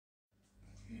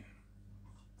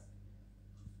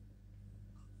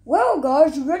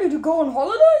guys, you ready to go on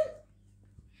holiday?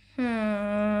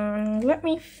 Let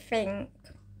me think.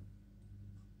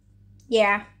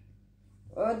 Yeah.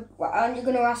 Aren't you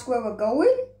going to ask where we're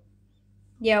going?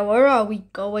 Yeah, where are we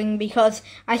going? Because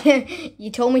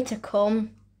you told me to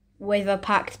come with a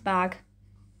packed bag.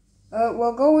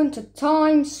 We're going to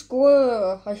Times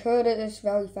Square. I heard it is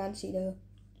very fancy there.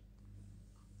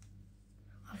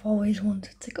 I've always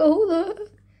wanted to go there.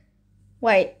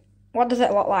 Wait, what does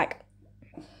it look like?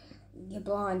 You're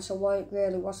blind, so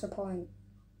what's the point?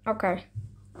 Okay.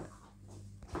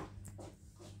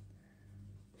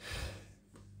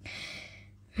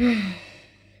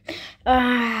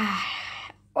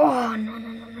 Oh,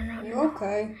 no. You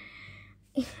okay?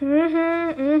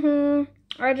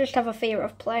 I just have a fear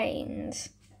of planes.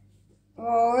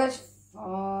 Oh, it's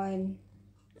fine.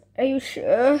 Are you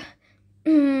sure?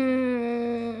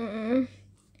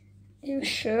 You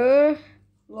sure?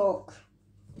 Look.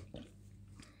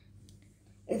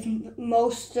 If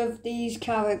most of these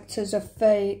characters are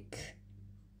fake,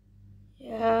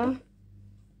 Yeah.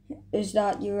 is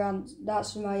that your answer?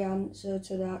 That's my answer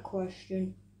to that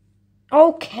question.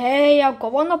 Okay, I'll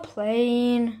go on the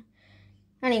plane.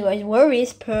 Anyways, where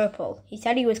is Purple? He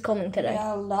said he was coming today.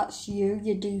 Well, that's you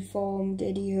deformed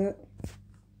idiot.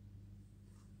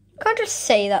 You can't just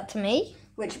say that to me.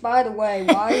 Which, by the way,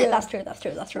 why? That's true.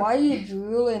 Why are you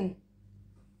drooling?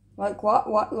 Like, what?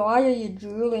 Why are you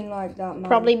drooling like that, man?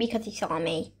 Probably because he saw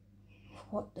me.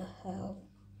 What the hell?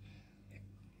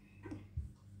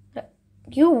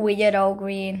 You weirdo,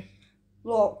 Green.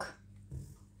 Look.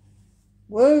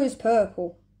 Where is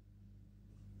Purple?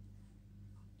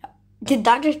 Did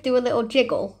that just do a little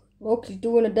jiggle? Look, he's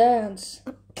doing a dance.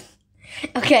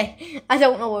 Okay, I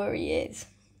don't know where he is.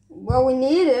 Well, we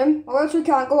need him, or else we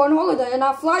can't go on holiday, and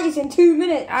our flight is in 2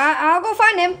 minutes. I'll go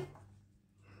find him.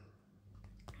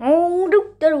 Oh,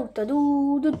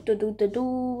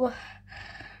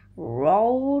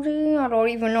 Rolling, I don't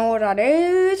even know what that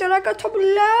is. Like a top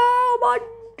loud, my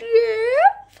dear.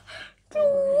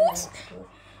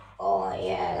 Oh,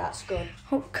 yeah, that's good.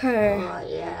 Okay. Oh,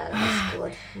 yeah, that's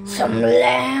good. Some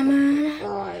lemon.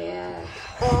 Oh, yeah.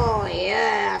 Oh,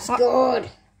 yeah, that's good.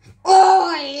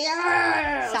 Oh,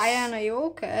 yeah. Cyan, are you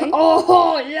okay?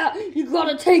 Oh, yeah. You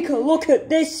gotta take a look at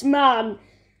this, man.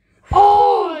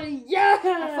 Oh, yeah.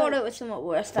 I thought it was somewhat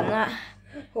worse than that.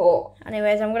 Oh.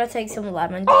 Anyways, I'm gonna take some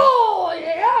lemon. Oh,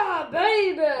 yeah,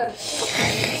 baby.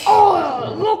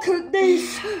 Oh, look at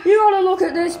this. You gotta look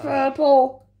at this,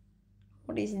 Purple.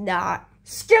 What is that?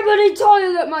 Skibbity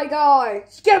toilet, my guy.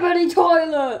 Skibbity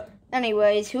toilet.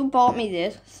 Anyways, who bought me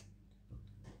this?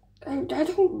 I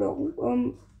don't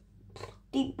know.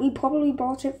 We probably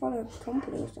bought it for the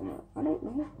company or something. I don't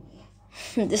know.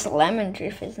 This lemon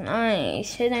juice is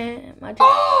nice, isn't it?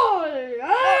 Oh,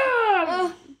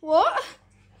 yeah. What?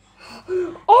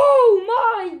 Oh,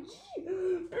 my.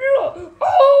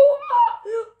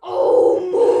 Oh,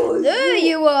 my. There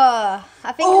you are.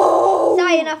 I think. Oh.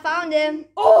 Cyan, I found him.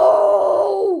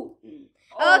 Oh.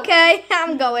 Okay,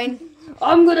 I'm going.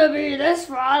 I'm gonna be this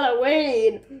for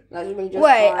Halloween.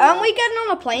 Wait, aren't we getting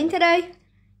on a plane today?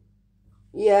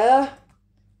 Yeah.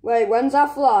 Wait, when's our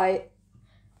flight?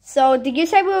 So, did you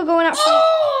say we were going at 3?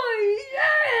 Oh,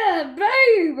 yeah,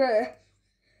 baby.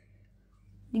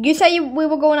 Did you say we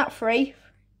were going at 3?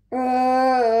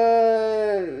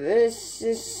 This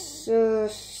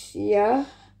is, yeah.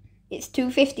 It's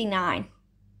 2:59.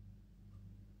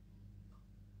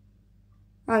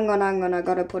 Hang on, I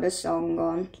gotta put a song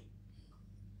on.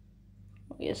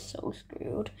 You're so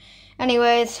screwed.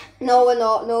 Anyways. No, we're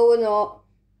not.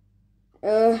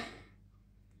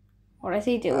 What is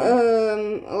he doing?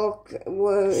 Okay,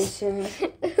 where is it?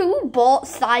 Who bought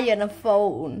Cyan a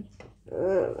phone?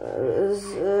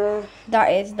 That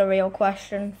is the real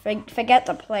question. Forget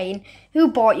the plane.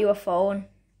 Who bought you a phone?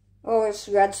 Oh, it's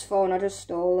Red's phone. I just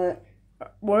stole it.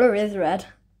 Where is Red?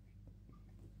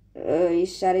 He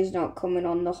said he's not coming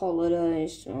on the holiday,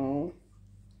 so...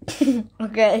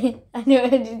 Okay, I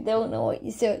just don't know what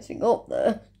you're searching up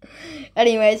there.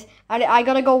 Anyways, I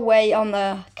gotta go wait on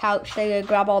the couch to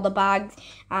grab all the bags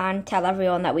and tell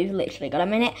everyone that we've literally got a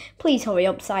minute. Please hurry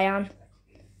up, Cyan.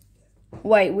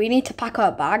 Wait, we need to pack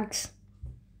our bags.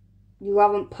 You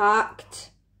haven't packed?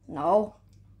 No.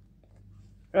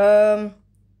 Don't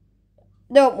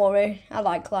worry. I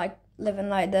like living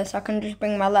like this. I can just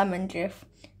bring my lemon juice,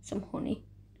 some honey.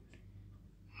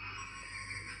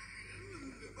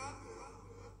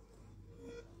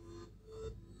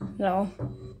 No.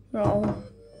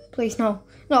 Please, no.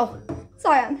 No.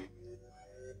 Cyan.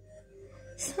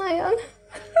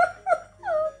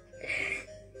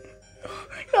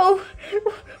 No.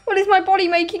 What is my body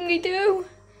making me do?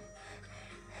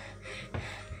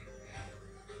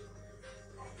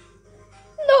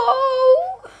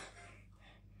 go.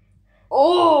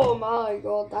 Oh my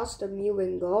god, that's the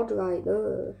mewing god right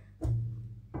there.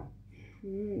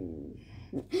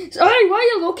 Sorry, why are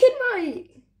you looking,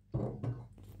 mate?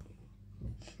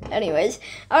 Anyways,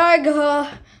 I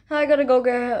gotta go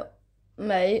get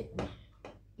mate.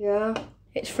 Yeah.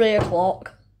 It's 3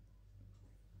 o'clock.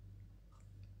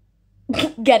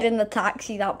 Get in the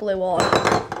taxi that blew on.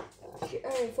 She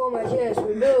ain't for my yes,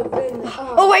 we love in the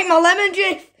house. Oh wait, my lemon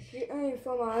juice. She ain't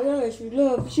for my yes, we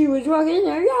love. She was walking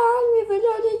around with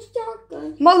another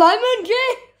shotgun. My lemon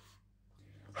juice.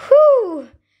 Whew.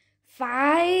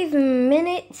 5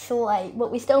 minutes late,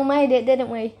 but we still made it, didn't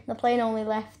we? The plane only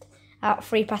left at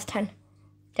 10:03.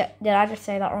 Did I just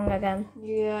say that wrong again?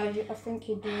 Yeah, I think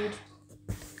you did.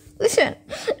 Listen,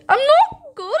 I'm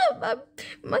not good at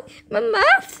my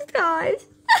maths, guys.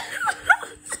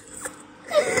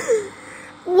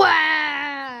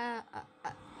 Wow.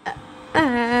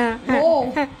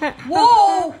 Whoa!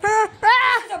 Whoa!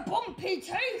 This is a bumpy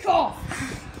takeoff!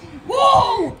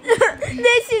 Whoa!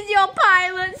 This is your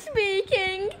pilot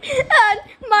speaking, and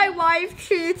my wife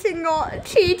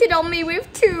cheated on me with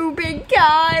 2 big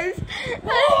guys.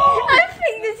 I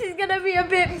think this is gonna be a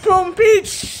bit bumpy.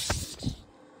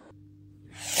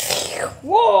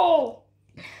 Whoa!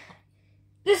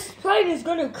 This plane is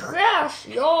gonna crash,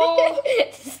 yo!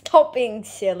 Stop being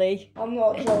silly. I'm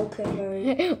not joking,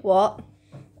 mate. What?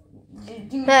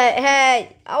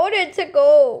 Hey, I wanted to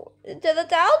go to the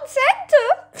town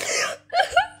centre.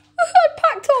 I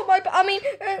packed all my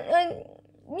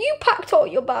you packed all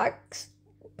your bags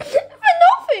for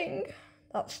nothing.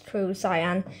 That's true,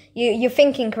 Cyan. You're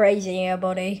thinking crazy here,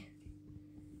 buddy.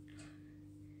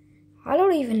 I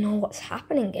don't even know what's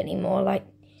happening anymore. Like,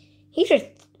 he just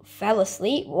fell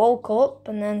asleep, woke up,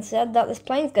 and then said that this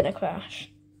plane's gonna crash.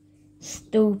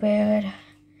 Stupid.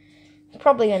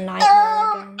 Probably a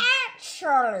nightmare again.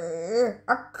 Actually,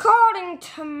 according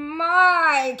to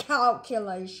my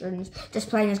calculations, this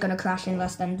plane is going to crash in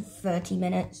less than 30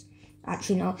 minutes.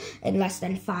 Actually, no, in less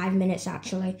than 5 minutes,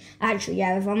 actually. Actually,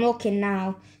 yeah, if I'm looking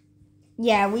now,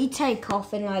 yeah, we take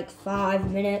off in like 5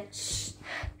 minutes.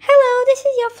 Hello, this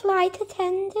is your flight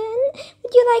attendant.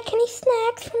 Would you like any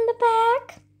snacks from the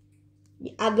back?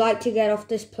 I'd like to get off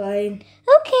this plane.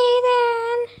 Okay,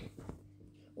 then.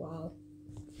 Wow.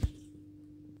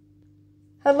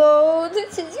 Hello,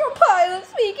 this is your pilot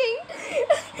speaking.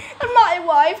 And my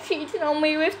wife cheated on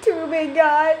me with 2 big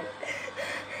guys.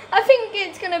 I think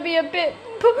it's going to be a bit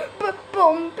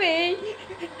bumpy.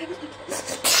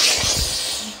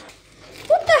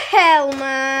 What the hell,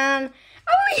 man?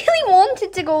 I really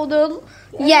wanted to go there.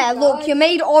 Yeah, look, you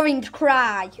made Orange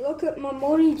cry. Look at my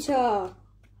monitor.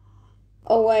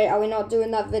 Oh, wait, are we not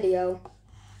doing that video?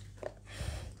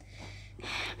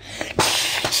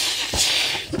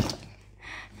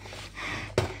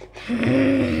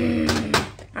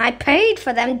 I paid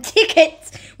for them tickets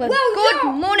with good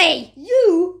money.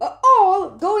 You are all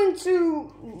going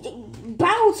to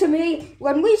bow to me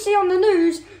when we see on the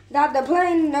news that the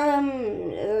plane,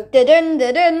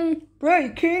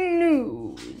 Breaking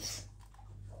news.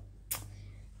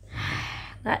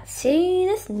 Let's see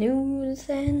this news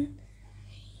then.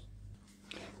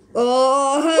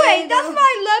 Oh, Wait, that's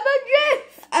my lemon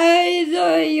juice. Hey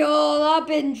there, y'all. I've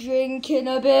been drinking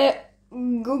a bit.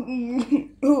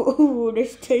 Ooh,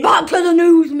 this tastes... Back to the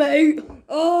news, mate.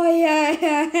 Oh, yeah.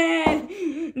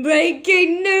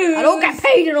 Breaking news. I don't get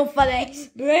paid enough for this.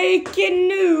 Breaking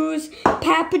news.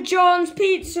 Papa John's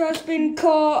Pizza has been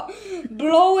caught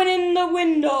blowing in the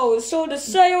windows. So the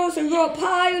sales have got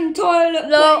pie and toilet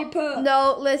paper.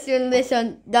 No, listen.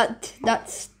 That's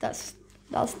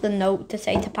the note to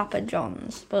say to Papa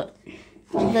John's. But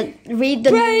read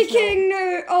the breaking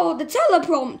news. Oh, the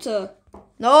teleprompter.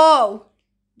 No.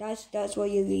 That's what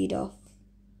you read off.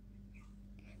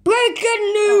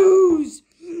 Breaking news.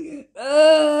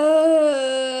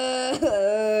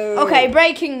 Okay,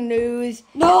 breaking news.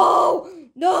 No.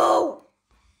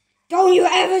 Don't you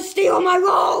ever steal my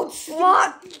roads.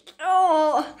 What?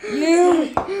 Oh.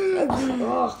 You.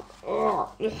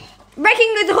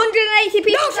 Breaking news, 180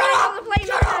 people shut on the plane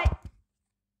last night.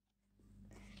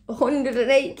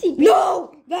 180 people.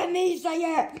 No, let me say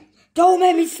it. Don't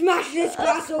make me smash this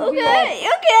glass over your head.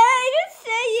 Okay, just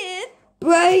say it.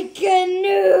 Breaking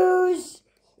news.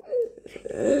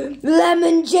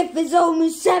 Lemon Jif is only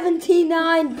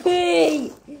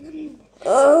 79p.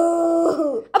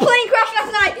 Oh. A plane crashed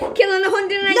last night, killing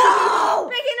 180 No! people.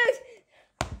 Breaking news.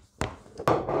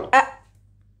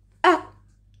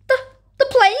 The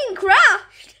plane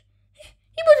crashed.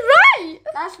 He was right.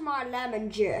 That's my lemon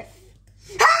Jif.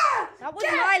 That was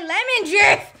my lemon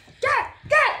juice. Get.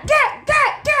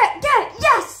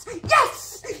 Yes.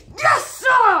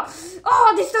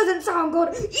 Oh, this doesn't sound good.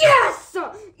 Yes!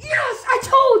 Yes, I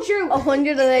told you!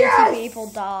 180 people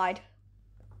died.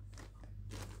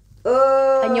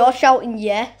 Uh, And you're shouting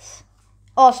yes.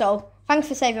 Also, thanks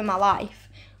for saving my life.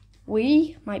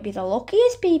 We might be the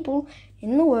luckiest people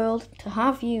in the world to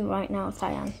have you right now,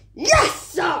 Cyan. Yes,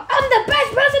 sir! I'm the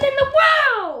best person in the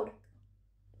world!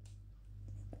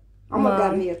 I'm gonna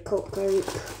get me a cupcake.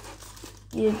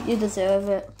 You deserve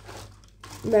it.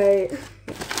 Mate.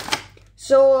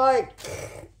 So, like...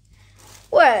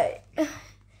 Wait.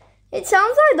 It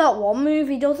sounds like that one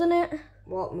movie, doesn't it?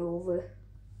 What movie?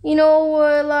 You know,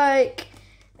 where, like,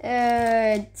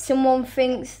 someone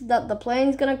thinks that the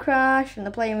plane's gonna crash, and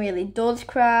the plane really does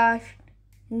crash,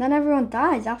 and then everyone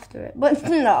dies after it. But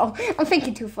no, I'm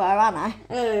thinking too far, aren't I?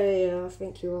 Yeah, I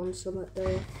think you're on something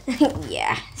there.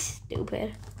 Yeah,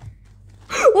 stupid.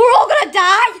 We're all gonna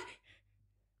die!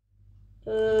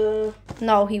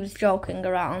 No, he was joking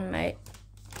around, mate.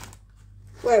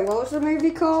 Wait, what was the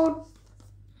movie called?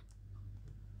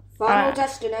 Final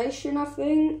Destination, I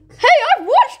think. Hey, I've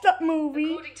watched that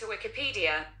movie! According to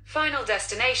Wikipedia, Final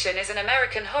Destination is an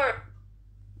American horror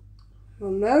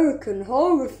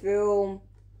film.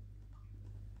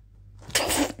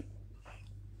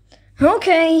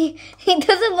 Okay, it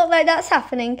doesn't look like that's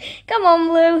happening. Come on,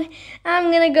 Blue.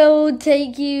 I'm gonna go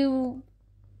take you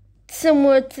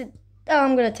somewhere to... Oh,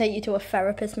 I'm gonna take you to a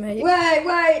therapist, mate.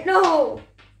 Wait, no!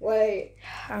 Wait.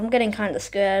 I'm getting kind of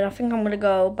scared. I think I'm gonna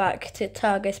go back to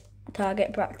target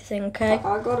practicing, okay?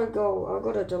 I gotta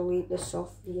delete this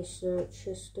off your search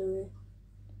history.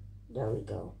 There we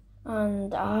go.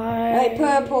 And Hey,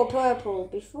 purple.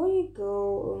 Before you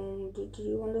go, do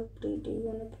you wanna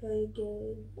play a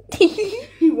game?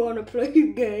 You wanna play a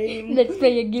game? Let's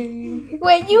play a game.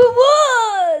 Wait, you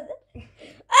won!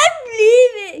 I'm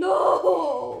leaving!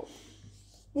 No!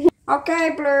 Okay,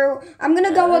 Blue. I'm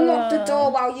gonna go unlock the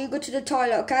door while you go to the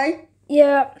toilet, okay?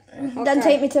 Yeah. Then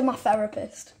take me to my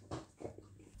therapist.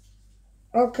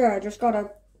 Okay, I just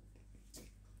gotta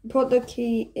put the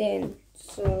key in.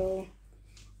 So,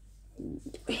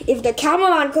 if the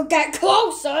cameraman could get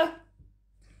closer,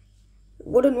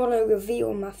 wouldn't want to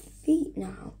reveal my feet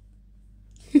now.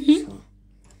 So.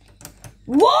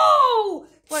 Whoa!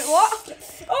 Wait,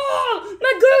 what? Oh,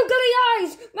 my googly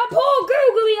eyes! My poor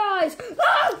googly eyes!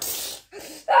 Ah!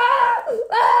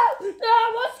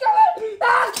 What's going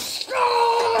on?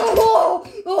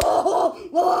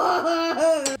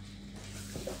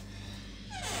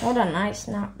 What a nice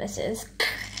nap this is.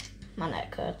 My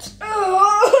neck hurts. Yeah,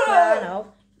 I know.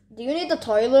 Do you need the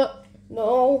toilet?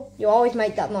 No. You always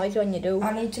make that noise when you do.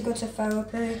 I need to go to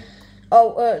therapy.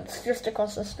 Oh, it's just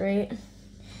across the street.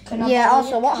 Yeah,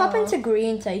 also, what happened to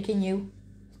Green taking you?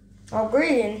 Oh,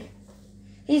 Green?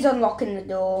 He's unlocking the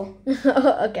door.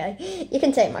 Okay, you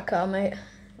can take my car, mate.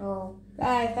 Oh,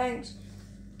 bye, thanks.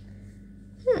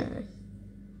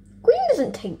 Green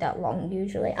doesn't take that long,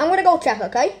 usually. I'm gonna go check,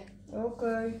 okay?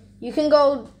 Okay. You can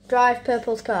go drive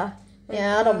Purple's car.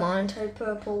 Yeah, I don't mind. Hey,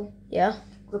 Purple. Yeah?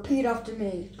 Repeat after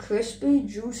me. Crispy,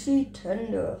 juicy,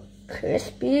 tender.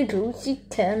 Crispy, juicy,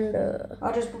 tender.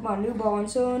 I just put my newborn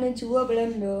son into a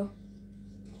blender.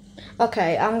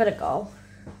 Okay, I'm gonna go.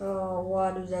 Oh,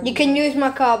 what is that? You can use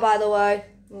my car, by the way.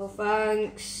 Well,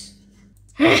 thanks.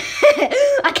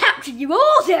 I captured you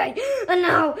all day, and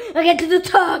now I get to the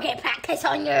target practice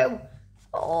on you.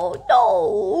 Oh,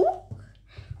 no.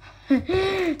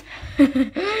 Here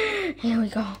we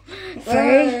go.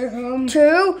 3,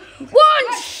 2, 1.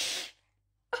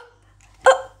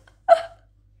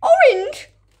 Orange.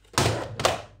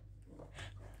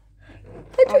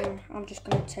 I'm just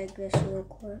gonna take this real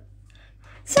quick.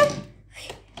 So,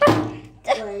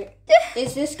 Wait,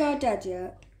 is this guy dead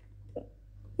yet?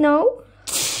 no.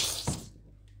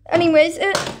 Anyways,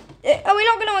 are we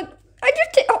not gonna? I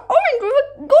just hit Orange with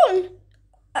a gun.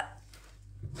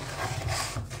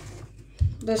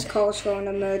 This calls for an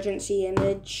emergency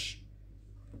image.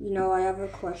 You know, I have a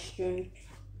question.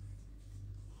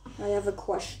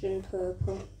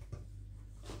 Purple.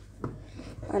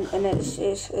 And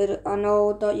I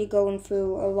know that you're going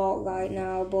through a lot right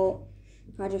now, but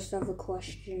I just have a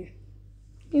question.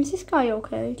 Is this guy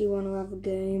okay? Do you want to have a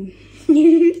game?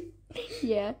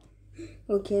 Yeah.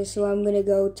 Okay, so I'm gonna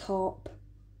go top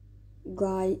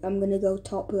right. I'm gonna go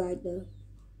top right there.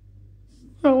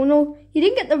 Oh no, you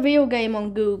didn't get the real game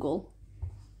on Google.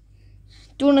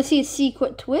 Do you want to see a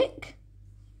secret trick?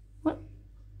 What?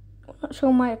 I'm not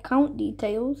showing my account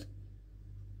details.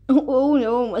 Oh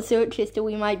no, my search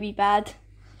history might be bad.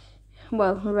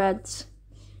 Well, reds.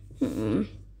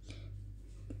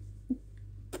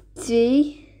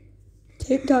 See?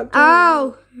 Tic-tac-toe.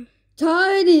 Ow!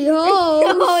 Tiny hole.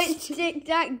 Oh, it's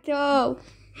tic-tac-toe.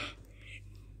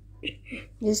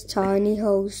 This tiny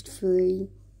host free.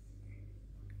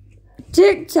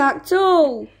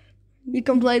 Tic-tac-toe! You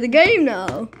can play the game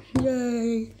now.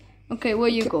 Yay. Okay, where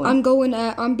you going? I'm going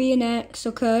I'm being X,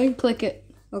 okay? Click it.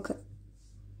 Okay.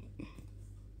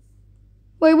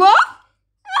 Wait, what?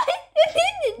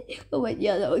 Oh wait,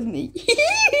 yeah, that was me.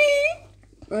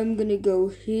 I'm gonna go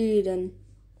here then.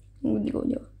 I'm gonna go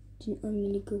there. I'm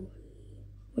gonna go.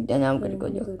 Then I'm gonna go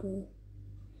there.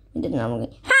 And then I'm gonna.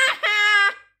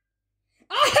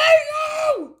 I hate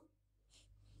you!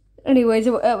 Anyways,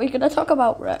 are we gonna talk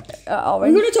about orange?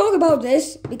 We're gonna talk about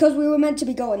this because we were meant to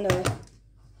be going there.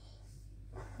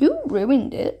 You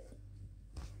ruined it.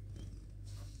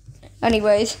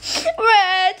 Anyways,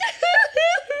 red,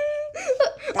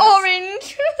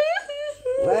 orange.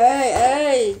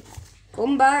 Hey,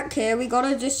 come back here. We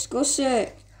gotta discuss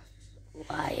it.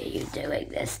 Why are you doing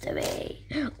this to me?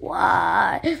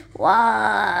 Why?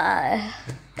 Why?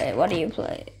 Hey, what do you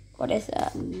play? What is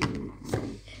that?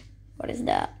 What is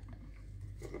that?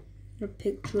 A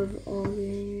picture of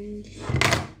orange.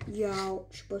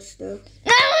 Youch, Buster.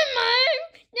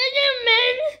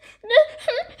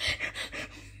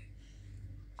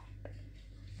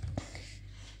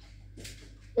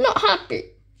 Not happy.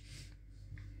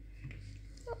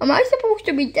 Am I supposed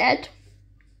to be dead?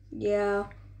 Yeah.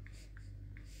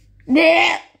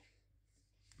 Yeah.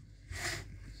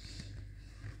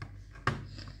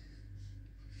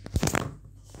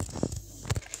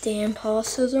 The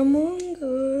imposters among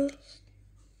us.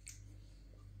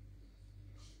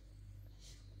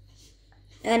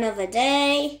 Another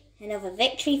day, another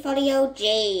victory for the OG.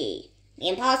 The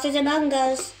imposters among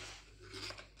us.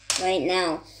 Right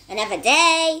now. Another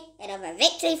day, another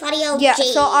victory for the OG. Yeah,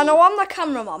 so I know I'm the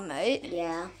cameraman, mate.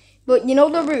 Yeah. But you know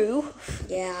the roof?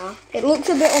 Yeah. It looks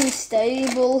a bit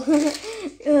unstable.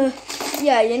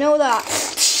 Yeah, you know that.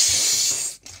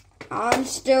 I'm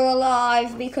still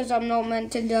alive because I'm not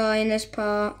meant to die in this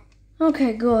part.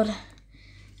 Okay, good.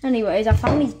 Anyways, I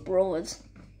found these brothers.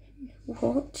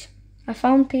 What? I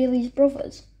found Peely's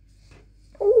brothers.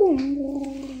 Ooh.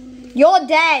 You're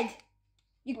dead!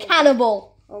 You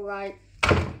cannibal! Alright.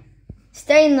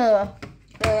 Stay in there.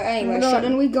 Anyway, No.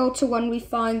 shouldn't we go to when we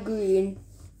find Green?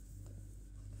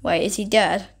 Wait, is he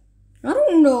dead? I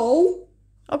don't know.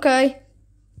 Okay.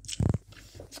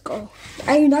 Let's go.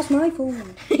 Hey, that's my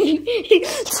phone.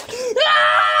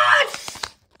 Ah!